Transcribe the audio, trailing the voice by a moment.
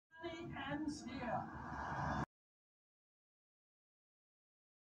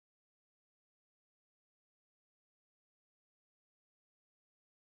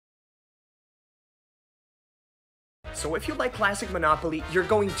So if you like classic Monopoly, you're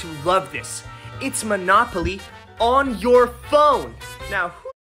going to love this. It's Monopoly on your phone. Now,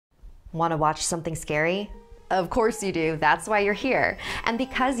 Want to watch something scary? Of course you do, that's why you're here. And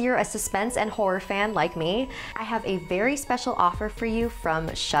because you're a suspense and horror fan like me, I have a very special offer for you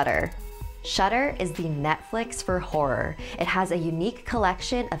from Shudder. Shudder is the Netflix for horror. It has a unique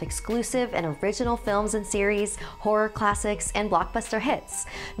collection of exclusive and original films and series, horror classics, and blockbuster hits.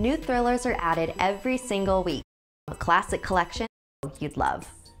 New thrillers are added every single week. A classic collection you'd love.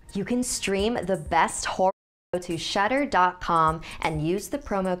 You can stream the best horror. Go to shudder.com and use the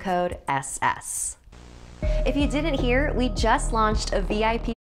promo code SS. If you didn't hear, we just launched a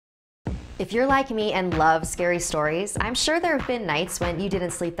VIP. If you're like me and love scary stories, I'm sure there have been nights when you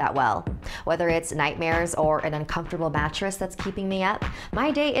didn't sleep that well. Whether it's nightmares or an uncomfortable mattress that's keeping me up, my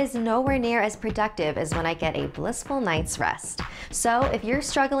day is nowhere near as productive as when I get a blissful night's rest. So if you're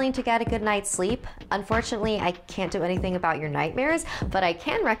struggling to get a good night's sleep, unfortunately I can't do anything about your nightmares, but I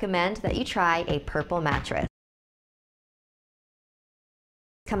can recommend that you try a Purple mattress.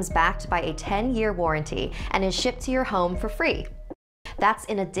 Comes backed by a 10-year warranty and is shipped to your home for free. That's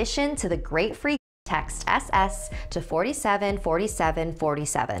in addition to the great free text SS to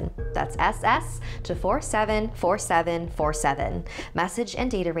 474747. That's SS to 474747. Message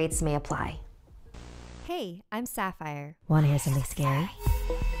and data rates may apply. Hey, I'm Sapphire. Want to hear something scary?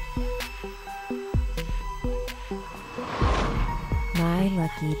 My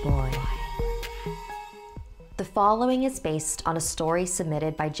lucky boy. The following is based on a story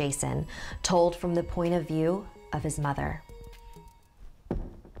submitted by Jason, told from the point of view of his mother.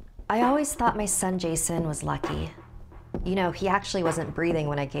 I always thought my son Jason was lucky. You know, he actually wasn't breathing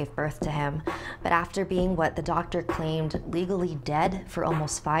when I gave birth to him, but after being what the doctor claimed legally dead for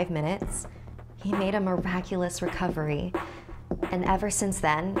almost 5 minutes, he made a miraculous recovery. And ever since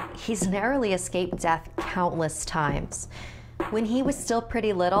then, he's narrowly escaped death countless times. When he was still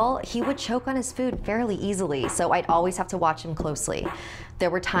pretty little, he would choke on his food fairly easily, so I'd always have to watch him closely. There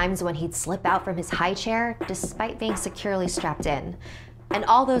were times when he'd slip out from his high chair despite being securely strapped in. And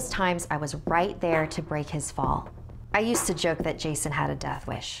all those times I was right there to break his fall. I used to joke that Jason had a death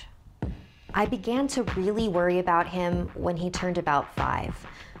wish. I began to really worry about him when he turned about 5.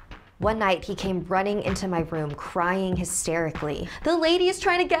 One night, he came running into my room, crying hysterically. "The lady is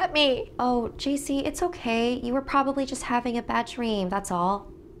trying to get me!" "Oh, JC, it's okay. You were probably just having a bad dream, that's all."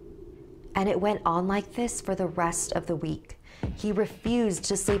 And it went on like this for the rest of the week. He refused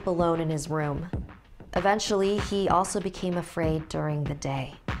to sleep alone in his room. Eventually, he also became afraid during the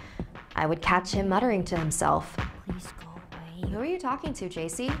day. I would catch him muttering to himself, "Please go away." "Who are you talking to,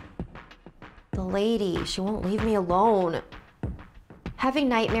 JC?" "The lady. She won't leave me alone." Having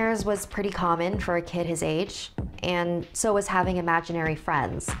nightmares was pretty common for a kid his age, and so was having imaginary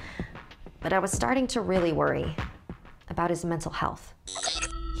friends. But I was starting to really worry about his mental health.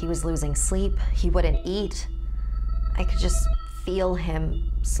 He was losing sleep, he wouldn't eat. I could just feel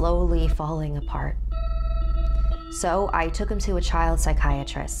him slowly falling apart. So I took him to a child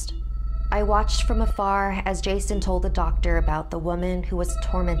psychiatrist. I watched from afar as Jason told the doctor about the woman who was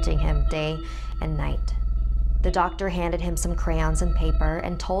tormenting him day and night. The doctor handed him some crayons and paper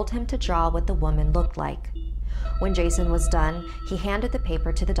and told him to draw what the woman looked like. When Jason was done, he handed the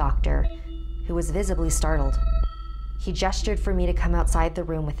paper to the doctor, who was visibly startled. He gestured for me to come outside the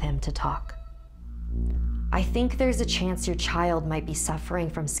room with him to talk. "I think there's a chance your child might be suffering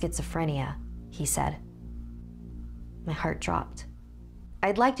from schizophrenia," he said. My heart dropped.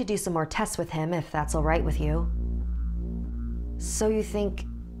 "I'd like to do some more tests with him if that's all right with you." "So you think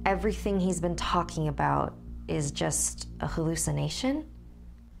everything he's been talking about is just a hallucination?"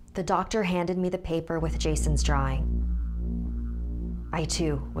 The doctor handed me the paper with Jason's drawing. I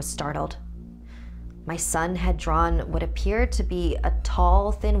too was startled. My son had drawn what appeared to be a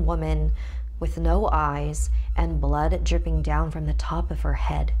tall, thin woman with no eyes and blood dripping down from the top of her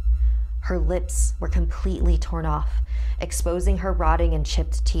head. Her lips were completely torn off, exposing her rotting and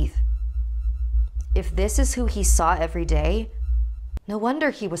chipped teeth. If this is who he saw every day, no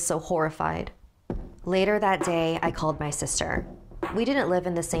wonder he was so horrified. Later that day, I called my sister. We didn't live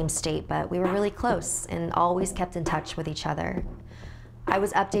in the same state, but we were really close and always kept in touch with each other. I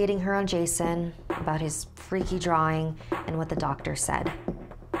was updating her on Jason, about his freaky drawing, and what the doctor said.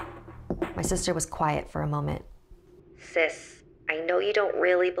 My sister was quiet for a moment. "Sis, I know you don't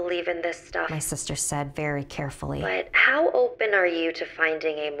really believe in this stuff," my sister said very carefully. "But how open are you to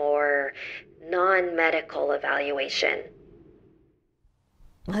finding a more non-medical evaluation?"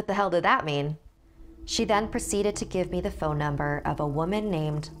 What the hell did that mean? She then proceeded to give me the phone number of a woman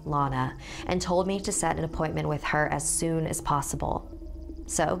named Lana and told me to set an appointment with her as soon as possible.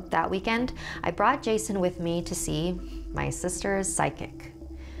 So that weekend, I brought Jason with me to see my sister's psychic.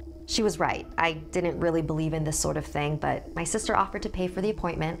 She was right. I didn't really believe in this sort of thing, but my sister offered to pay for the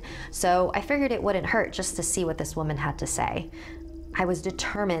appointment, so I figured it wouldn't hurt just to see what this woman had to say. I was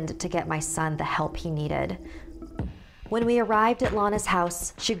determined to get my son the help he needed. When we arrived at Lana's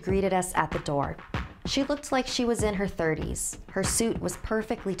house, she greeted us at the door. She looked like she was in her 30s. Her suit was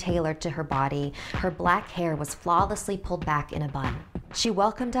perfectly tailored to her body. Her black hair was flawlessly pulled back in a bun. She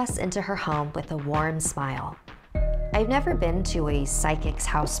welcomed us into her home with a warm smile. I've never been to a psychic's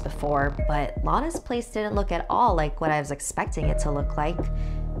house before, but Lana's place didn't look at all like what I was expecting it to look like.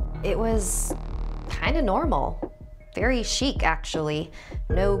 It was kind of normal. Very chic, actually.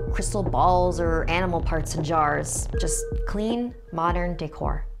 No crystal balls or animal parts in jars. Just clean, modern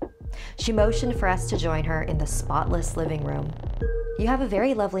decor. She motioned for us to join her in the spotless living room. "You have a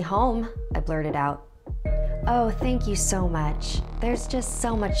very lovely home," I blurted out. "Oh, thank you so much. There's just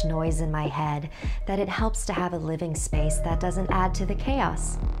so much noise in my head that it helps to have a living space that doesn't add to the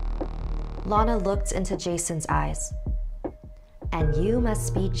chaos." Lana looked into Jason's eyes. "And you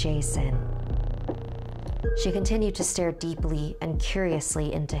must be Jason." She continued to stare deeply and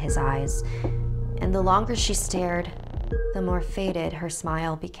curiously into his eyes, and the longer she stared, the more faded her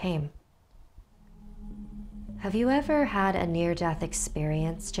smile became. "Have you ever had a near-death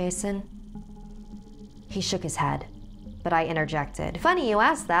experience, Jason?" He shook his head, but I interjected. "Funny you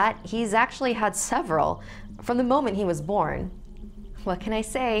asked that. He's actually had several, from the moment he was born. What can I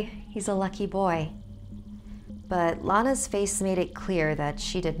say? He's a lucky boy." But Lana's face made it clear that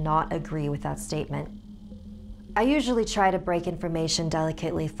she did not agree with that statement. I usually try to break information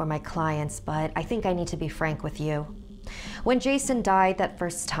delicately for my clients, but I think I need to be frank with you. When Jason died that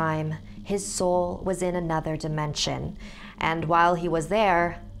first time, his soul was in another dimension, and while he was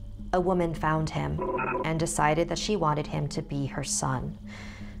there, a woman found him and decided that she wanted him to be her son.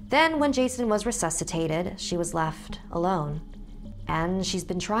 Then when Jason was resuscitated, she was left alone, and she's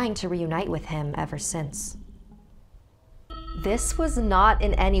been trying to reunite with him ever since. This was not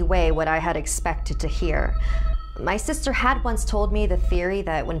in any way what I had expected to hear. My sister had once told me the theory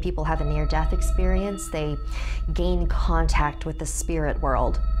that when people have a near-death experience, they gain contact with the spirit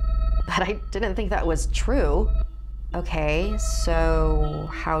world. But I didn't think that was true. Okay, so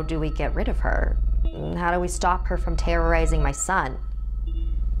how do we get rid of her? How do we stop her from terrorizing my son?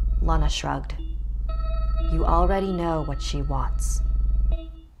 Lana shrugged. "You already know what she wants."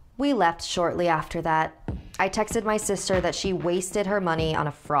 We left shortly after that. I texted my sister that she wasted her money on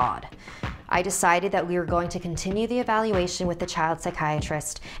a fraud. I decided that we were going to continue the evaluation with the child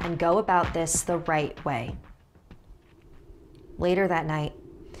psychiatrist and go about this the right way. Later that night,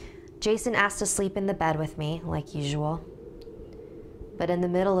 Jason asked to sleep in the bed with me, like usual. But in the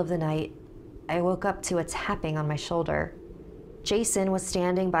middle of the night, I woke up to a tapping on my shoulder. Jason was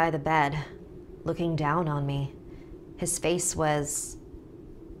standing by the bed, looking down on me. His face was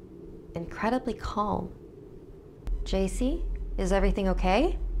incredibly calm. "JC, is everything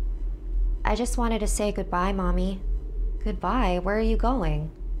okay?" "I just wanted to say goodbye, Mommy." "Goodbye? Where are you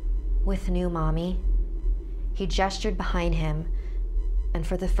going?" "With new Mommy." He gestured behind him, and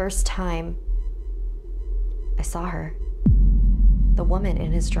for the first time, I saw her. The woman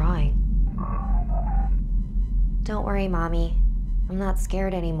in his drawing. "Don't worry, Mommy. I'm not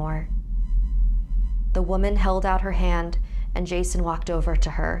scared anymore." The woman held out her hand, and Jason walked over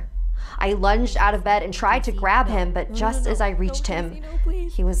to her. I lunged out of bed and tried to grab him, but just as I reached him,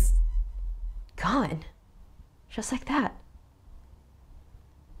 he was gone. Just like that.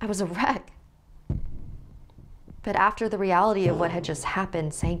 I was a wreck. But after the reality of what had just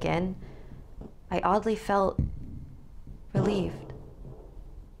happened sank in, I oddly felt relieved.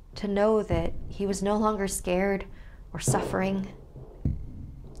 To know that he was no longer scared or suffering.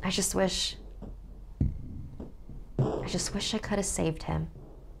 I just wish I could have saved him.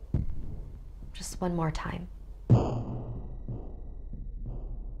 Just one more time.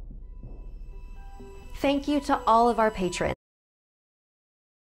 Thank you to all of our patrons.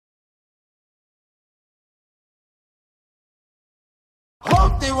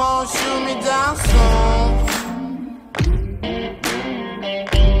 Hope they won't shoot me down soon.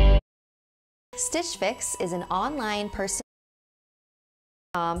 Stitch Fix is an online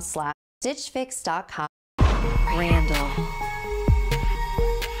person.com/stitchfix.com. Randall.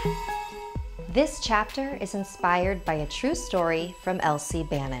 This chapter is inspired by a true story from Elsie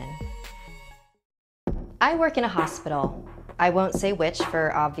Bannon. I work in a hospital. I won't say which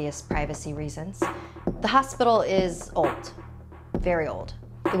for obvious privacy reasons. The hospital is old, very old.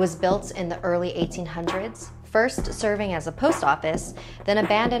 It was built in the early 1800s, first serving as a post office, then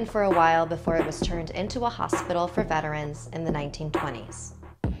abandoned for a while before it was turned into a hospital for veterans in the 1920s.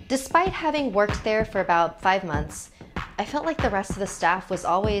 Despite having worked there for about 5 months, I felt like the rest of the staff was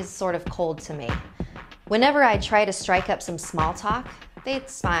always sort of cold to me. Whenever I'd try to strike up some small talk, they'd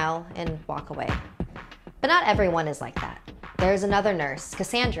smile and walk away. But not everyone is like that. There's another nurse,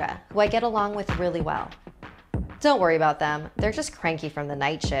 Cassandra, who I get along with really well. "Don't worry about them, they're just cranky from the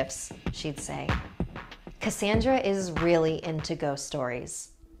night shifts," she'd say. Cassandra is really into ghost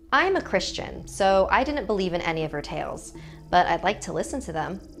stories. I'm a Christian, so I didn't believe in any of her tales, but I'd like to listen to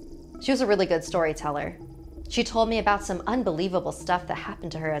them. She was a really good storyteller. She told me about some unbelievable stuff that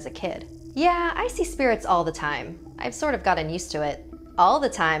happened to her as a kid. "Yeah, I see spirits all the time. I've sort of gotten used to it." "All the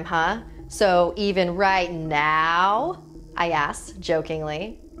time, huh? So even right now?" I asked,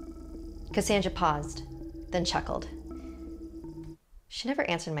 jokingly. Cassandra paused, then chuckled. She never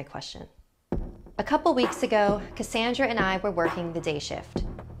answered my question. A couple weeks ago, Cassandra and I were working the day shift.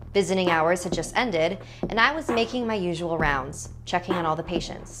 Visiting hours had just ended, and I was making my usual rounds, checking on all the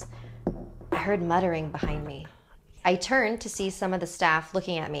patients. I heard muttering behind me. I turned to see some of the staff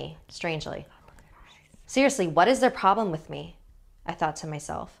looking at me, strangely. Seriously, what is their problem with me? I thought to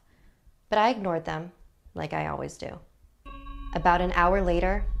myself. But I ignored them, like I always do. About an hour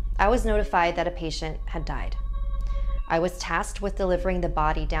later, I was notified that a patient had died. I was tasked with delivering the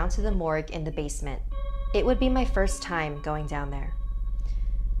body down to the morgue in the basement. It would be my first time going down there.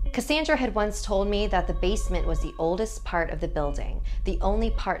 Cassandra had once told me that the basement was the oldest part of the building, the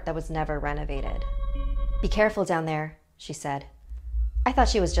only part that was never renovated. "Be careful down there," she said. I thought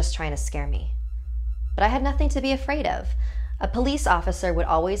she was just trying to scare me. But I had nothing to be afraid of. A police officer would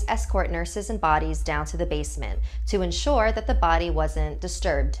always escort nurses and bodies down to the basement to ensure that the body wasn't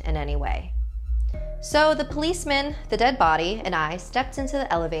disturbed in any way. So the policeman, the dead body, and I stepped into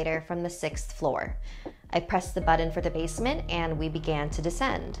the elevator from the 6th floor. I pressed the button for the basement and we began to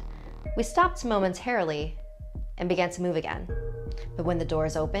descend. We stopped momentarily and began to move again. But when the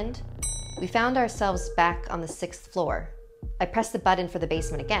doors opened, we found ourselves back on the 6th floor. I pressed the button for the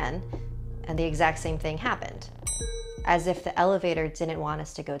basement again, and the exact same thing happened. As if the elevator didn't want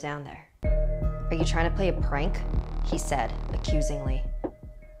us to go down there. "Are you trying to play a prank?" he said, accusingly.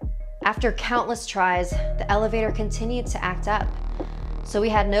 After countless tries, the elevator continued to act up. So we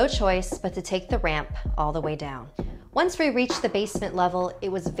had no choice but to take the ramp all the way down. Once we reached the basement level,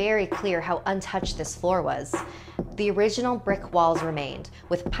 it was very clear how untouched this floor was. The original brick walls remained,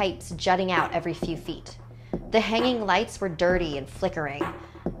 with pipes jutting out every few feet. The hanging lights were dirty and flickering.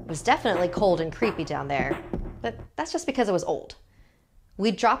 It was definitely cold and creepy down there, but that's just because it was old.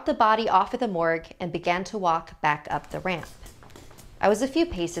 We dropped the body off at the morgue and began to walk back up the ramp. I was a few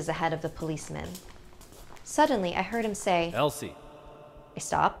paces ahead of the policeman. Suddenly, I heard him say, "Elsie." I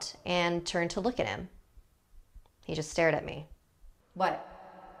stopped and turned to look at him. He just stared at me. "What?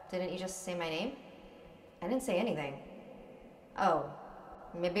 Didn't you just say my name?" "I didn't say anything." "Oh,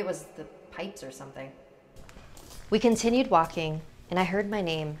 maybe it was the pipes or something." We continued walking, and I heard my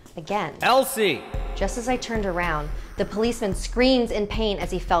name again. "Elsie!" Just as I turned around, the policeman screamed in pain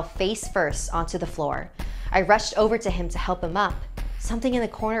as he fell face first onto the floor. I rushed over to him to help him up. Something in the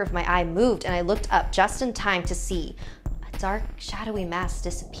corner of my eye moved, and I looked up just in time to see a dark, shadowy mass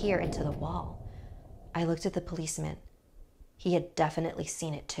disappear into the wall. I looked at the policeman. He had definitely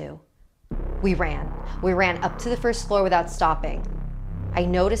seen it too. We ran. We ran up to the 1st floor without stopping. I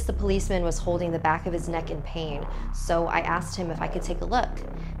noticed the policeman was holding the back of his neck in pain, so I asked him if I could take a look.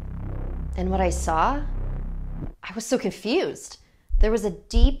 And what I saw? I was so confused. There was a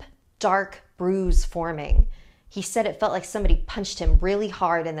deep, dark bruise forming. He said it felt like somebody punched him really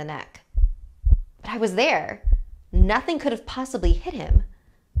hard in the neck. But I was there. Nothing could have possibly hit him.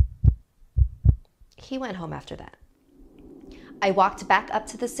 He went home after that. I walked back up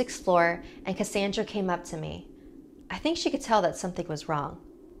to the 6th floor, and Cassandra came up to me. I think she could tell that something was wrong.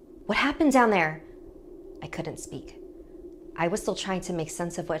 "What happened down there?" I couldn't speak. I was still trying to make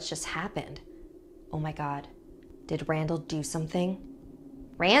sense of what just happened. Oh my God, did Randall do something?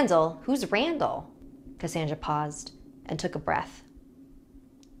 "Randall? Who's Randall?" Cassandra paused and took a breath.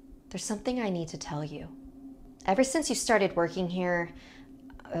 "There's something I need to tell you. Ever since you started working here,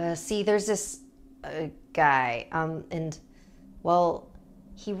 there's this guy, and, well,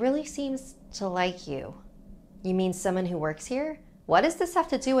 he really seems to like you." "You mean someone who works here? What does this have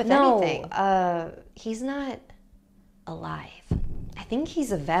to do with anything?" He's not alive. I think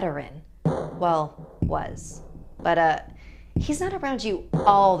he's a veteran. Well, was. But, he's not around you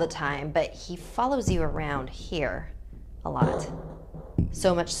all the time, but he follows you around here a lot.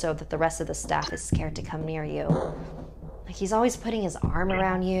 So much so that the rest of the staff is scared to come near you. He's always putting his arm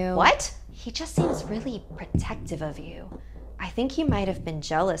around you. What? He just seems really protective of you. I think he might have been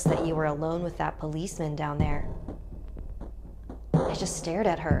jealous that you were alone with that policeman down there. I just stared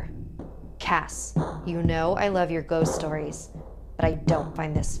at her. Cass, you know I love your ghost stories, but I don't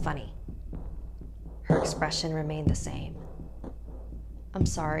find this funny. Her expression remained the same. I'm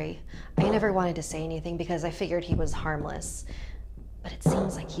sorry. I never wanted to say anything because I figured he was harmless, but it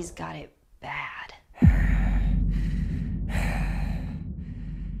seems like he's got it bad.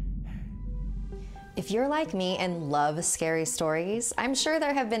 If you're like me and love scary stories, I'm sure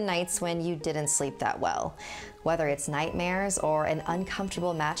there have been nights when you didn't sleep that well. Whether it's nightmares or an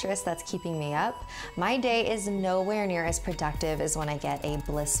uncomfortable mattress that's keeping me up, my day is nowhere near as productive as when I get a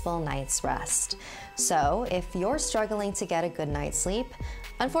blissful night's rest. So if you're struggling to get a good night's sleep,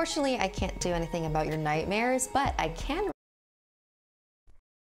 unfortunately I can't do anything about your nightmares, but I can.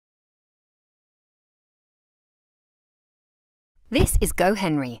 This is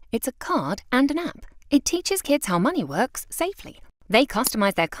GoHenry. It's a card and an app. It teaches kids how money works safely. They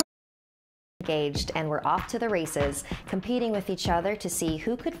customize their card. Engaged and were off to the races, competing with each other to see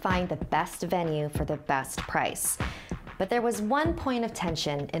who could find the best venue for the best price. But there was one point of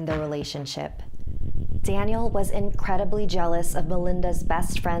tension in the relationship. Daniel was incredibly jealous of Melinda's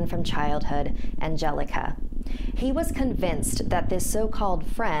best friend from childhood, Angelica. He was convinced that this so-called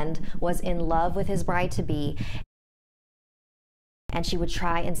friend was in love with his bride-to-be, and she would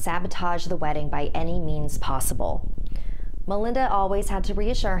try and sabotage the wedding by any means possible. Melinda always had to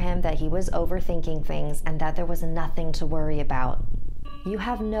reassure him that he was overthinking things and that there was nothing to worry about. You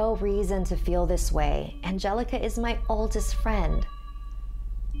have no reason to feel this way. Angelica is my oldest friend.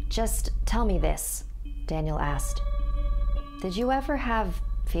 Just tell me this, Daniel asked. Did you ever have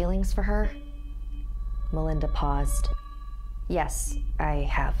feelings for her? Melinda paused. Yes, I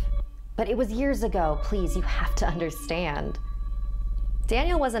have. But it was years ago. Please, you have to understand.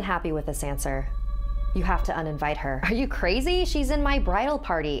 Daniel wasn't happy with this answer. You have to uninvite her. Are you crazy? She's in my bridal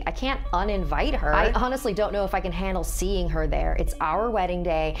party. I can't uninvite her. I honestly don't know if I can handle seeing her there. It's our wedding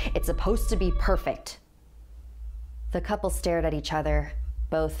day. It's supposed to be perfect. The couple stared at each other,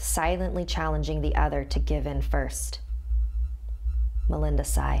 both silently challenging the other to give in first. Melinda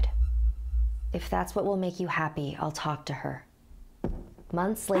sighed. If that's what will make you happy, I'll talk to her.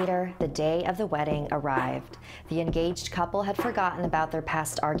 Months later, the day of the wedding arrived. The engaged couple had forgotten about their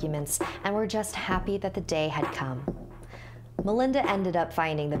past arguments and were just happy that the day had come. Melinda ended up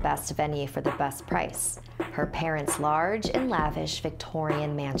finding the best venue for the best price, her parents' large and lavish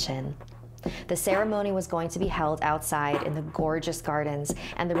Victorian mansion. The ceremony was going to be held outside in the gorgeous gardens,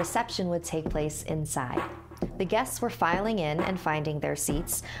 and the reception would take place inside. The guests were filing in and finding their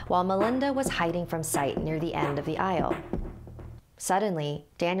seats, while Melinda was hiding from sight near the end of the aisle. Suddenly,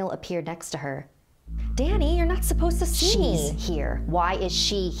 Daniel appeared next to her. Danny, you're not supposed to see me. She's here. Why is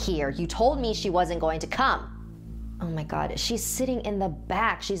she here? You told me she wasn't going to come. Oh my God, she's sitting in the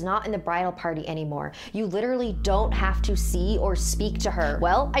back. She's not in the bridal party anymore. You literally don't have to see or speak to her.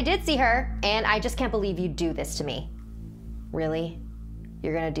 Well, I did see her, and I just can't believe you'd do this to me. Really?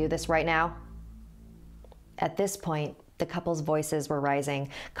 You're gonna do this right now? At this point, the couple's voices were rising,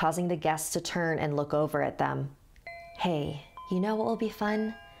 causing the guests to turn and look over at them. Hey, you know what will be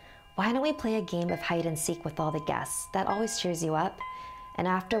fun? Why don't we play a game of hide and seek with all the guests? That always cheers you up. And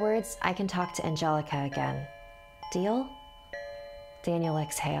afterwards, I can talk to Angelica again. Deal? Daniel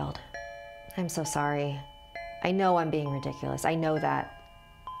exhaled. I'm so sorry. I know I'm being ridiculous. I know that.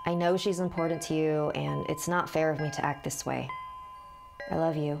 I know she's important to you, and it's not fair of me to act this way. I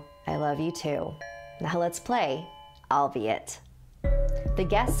love you. I love you too. Now let's play. I'll be it. The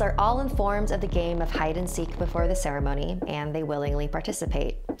guests are all informed of the game of hide and seek before the ceremony, and they willingly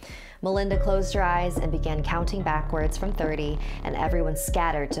participate. Melinda closed her eyes and began counting backwards from 30, and everyone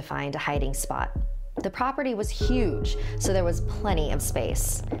scattered to find a hiding spot. The property was huge, so there was plenty of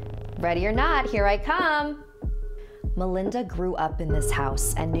space. Ready or not, here I come! Melinda grew up in this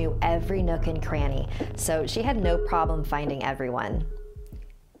house and knew every nook and cranny, so she had no problem finding everyone.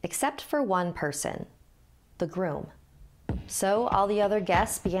 Except for one person, the groom. So all the other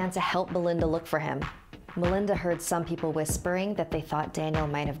guests began to help Melinda look for him. Melinda heard some people whispering that they thought Daniel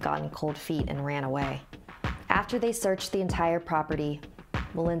might have gotten cold feet and ran away. After they searched the entire property,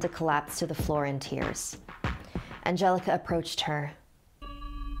 Melinda collapsed to the floor in tears. Angelica approached her.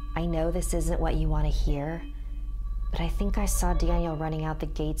 I know this isn't what you want to hear, but I think I saw Daniel running out the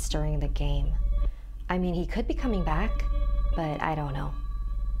gates during the game. I mean, he could be coming back, but I don't know.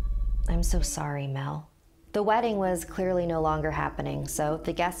 I'm so sorry, Mel. The wedding was clearly no longer happening, so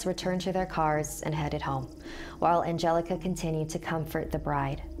the guests returned to their cars and headed home, while Angelica continued to comfort the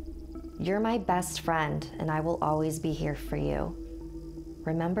bride. you're my best friend, and I will always be here for you.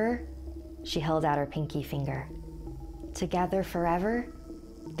 Remember?" She held out her pinky finger. "Together forever?"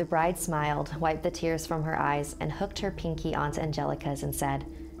 The bride smiled, wiped the tears from her eyes, and hooked her pinky onto Angelica's and said,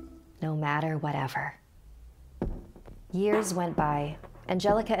 "No matter whatever." Years went by.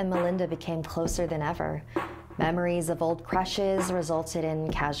 Angelica and Melinda became closer than ever. Memories of old crushes resulted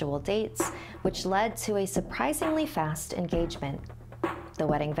in casual dates, which led to a surprisingly fast engagement. The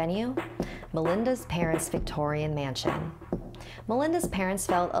wedding venue? Melinda's parents' Victorian mansion. Melinda's parents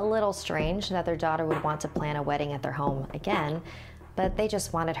felt a little strange that their daughter would want to plan a wedding at their home again, but they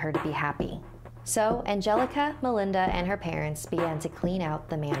just wanted her to be happy. So Angelica, Melinda, and her parents began to clean out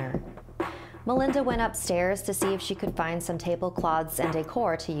the manor. Melinda went upstairs to see if she could find some tablecloths and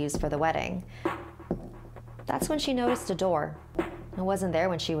decor to use for the wedding. That's when she noticed a door. It wasn't there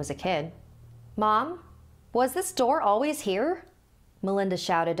when she was a kid. "Mom, was this door always here?" Melinda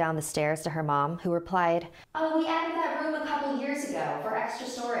shouted down the stairs to her mom, who replied, "Oh, we added that room a couple years ago for extra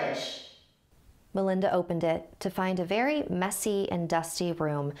storage." Melinda opened it to find a very messy and dusty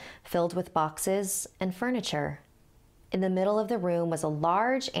room filled with boxes and furniture. In the middle of the room was a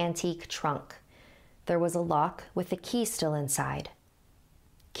large antique trunk. There was a lock with the key still inside.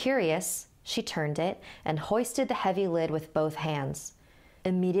 Curious, she turned it and hoisted the heavy lid with both hands.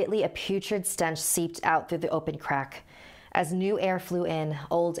 Immediately, a putrid stench seeped out through the open crack. As new air flew in,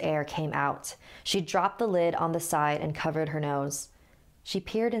 old air came out. She dropped the lid on the side and covered her nose. She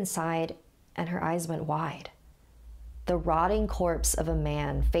peered inside, and her eyes went wide. The rotting corpse of a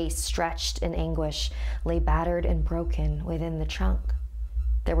man, face stretched in anguish, lay battered and broken within the trunk.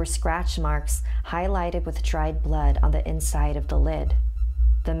 There were scratch marks highlighted with dried blood on the inside of the lid.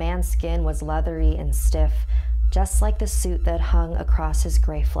 The man's skin was leathery and stiff, just like the suit that hung across his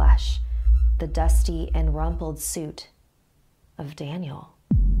gray flesh, the dusty and rumpled suit of Daniel.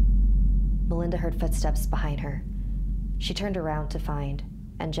 Melinda heard footsteps behind her. She turned around to find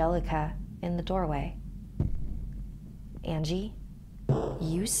Angelica in the doorway. "Angie,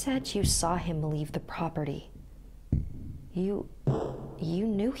 you said you saw him leave the property. You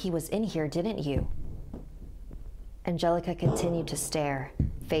knew he was in here, didn't you?" Angelica continued to stare,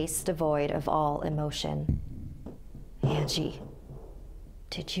 face devoid of all emotion. "Angie,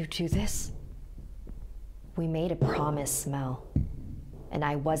 did you do this?" "We made a promise, Mel, and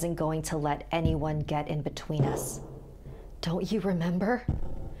I wasn't going to let anyone get in between us. Don't you remember?"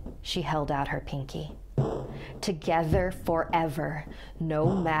 She held out her pinky. "Together forever,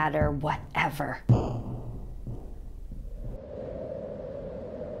 no matter whatever."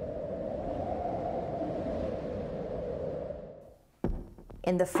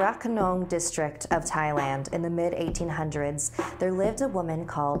 In the Phra Nakhon district of Thailand in the mid-1800s, there lived a woman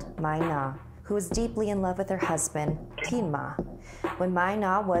called Mai Na, who was deeply in love with her husband, Tin Ma. When Mai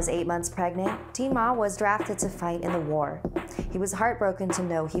Na was 8 months pregnant, Tin Ma was drafted to fight in the war. He was heartbroken to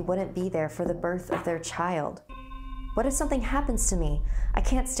know he wouldn't be there for the birth of their child. "What if something happens to me? I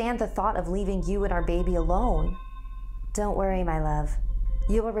can't stand the thought of leaving you and our baby alone." "Don't worry, my love.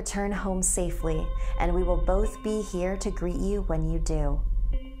 You will return home safely, and we will both be here to greet you when you do."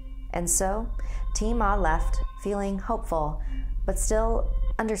 And so, Tin Ma left, feeling hopeful, but still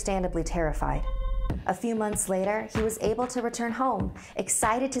understandably terrified. A few months later, he was able to return home,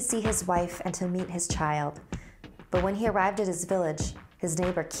 excited to see his wife and to meet his child. But when he arrived at his village, his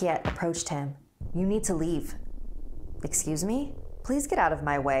neighbor Kiet approached him. "You need to leave." "Excuse me? Please get out of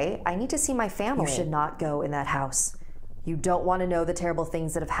my way. I need to see my family." "You should not go in that house. You don't want to know the terrible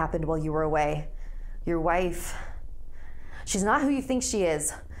things that have happened while you were away. Your wife, she's not who you think she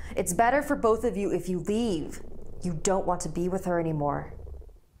is. It's better for both of you if you leave. You don't want to be with her anymore."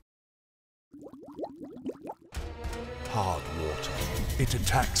 Hard water. It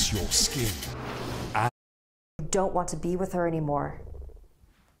attacks your skin. "You don't want to be with her anymore."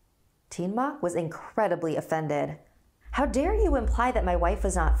 Tin Ma was incredibly offended. "How dare you imply that my wife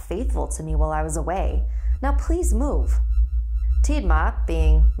was not faithful to me while I was away? Now please move." Tin Ma,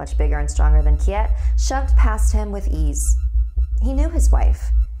 being much bigger and stronger than Kiet, shoved past him with ease. He knew his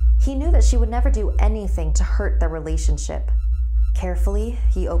wife. He knew that she would never do anything to hurt their relationship. Carefully,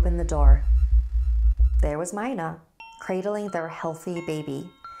 he opened the door. There was Mai Na, cradling their healthy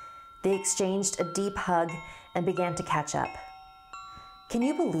baby. They exchanged a deep hug and began to catch up. "Can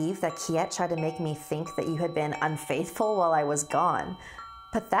you believe that Kiet tried to make me think that you had been unfaithful while I was gone?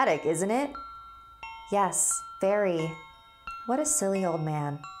 Pathetic, isn't it?" "Yes, very. What a silly old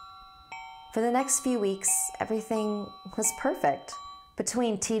man." For the next few weeks, everything was perfect.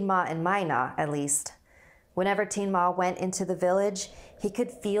 Between Tin Ma and Mai Na, at least. Whenever Teen Ma went into the village, he could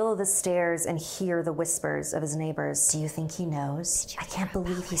feel the stares and hear the whispers of his neighbors. Do you think he knows? I can't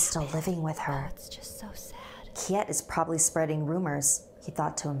believe he's still living with her. It's just so sad. Kiet is probably spreading rumors, he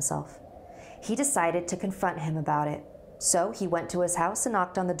thought to himself. He decided to confront him about it. So he went to his house and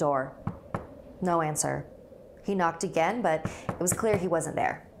knocked on the door. No answer. He knocked again, but it was clear he wasn't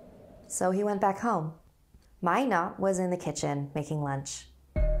there. So he went back home. Mai Na was in the kitchen making lunch.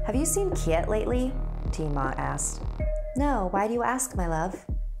 Have you seen Kiet lately? Teen Ma asked. No, why do you ask, my love?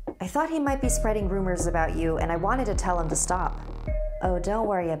 I thought he might be spreading rumors about you, and I wanted to tell him to stop. Oh, don't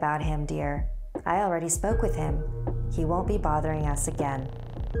worry about him, dear. I already spoke with him. He won't be bothering us again.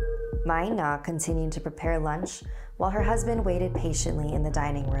 Mai Na continued to prepare lunch while her husband waited patiently in the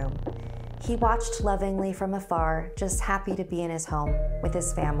dining room. He watched lovingly from afar, just happy to be in his home with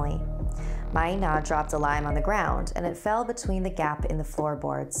his family. Mai Na dropped a lime on the ground, and it fell between the gap in the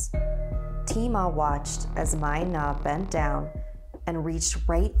floorboards. Teen Ma watched as Mai Na bent down and reached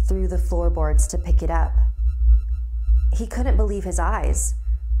right through the floorboards to pick it up. He couldn't believe his eyes.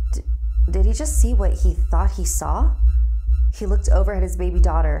 Did he just see what he thought he saw? He looked over at his baby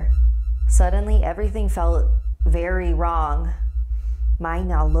daughter. Suddenly, everything felt very wrong. Mai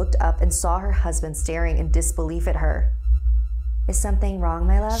Na looked up and saw her husband staring in disbelief at her. Is something wrong,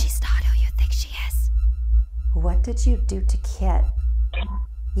 my love? She's not who you think she is. What did you do to Kiet?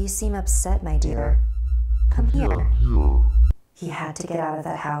 You seem upset, my dear. Come here. He had to get out of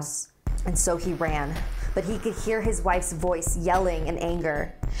that house, and so he ran. But he could hear his wife's voice yelling in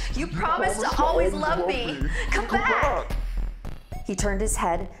anger. You promised to always love me. Come back! He turned his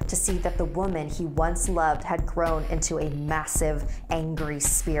head to see that the woman he once loved had grown into a massive, angry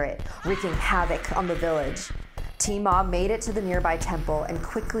spirit, wreaking havoc on the village. Teen Ma made it to the nearby temple and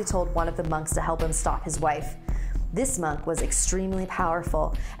quickly told one of the monks to help him stop his wife. This monk was extremely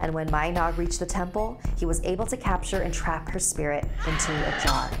powerful, and when Mai Na reached the temple, he was able to capture and trap her spirit into a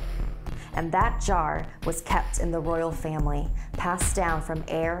jar. And that jar was kept in the royal family, passed down from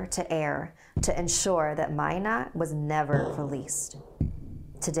heir to heir, to ensure that Mai Na was never released.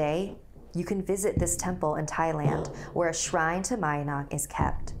 Today, you can visit this temple in Thailand, where a shrine to Mai Na is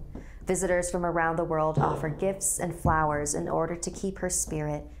kept. Visitors from around the world offer gifts and flowers in order to keep her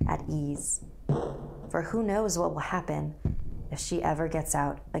spirit at ease. For who knows what will happen if she ever gets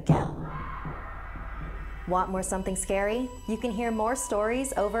out again. Want more Something Scary? You can hear more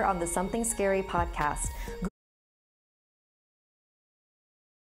stories over on the Something Scary podcast.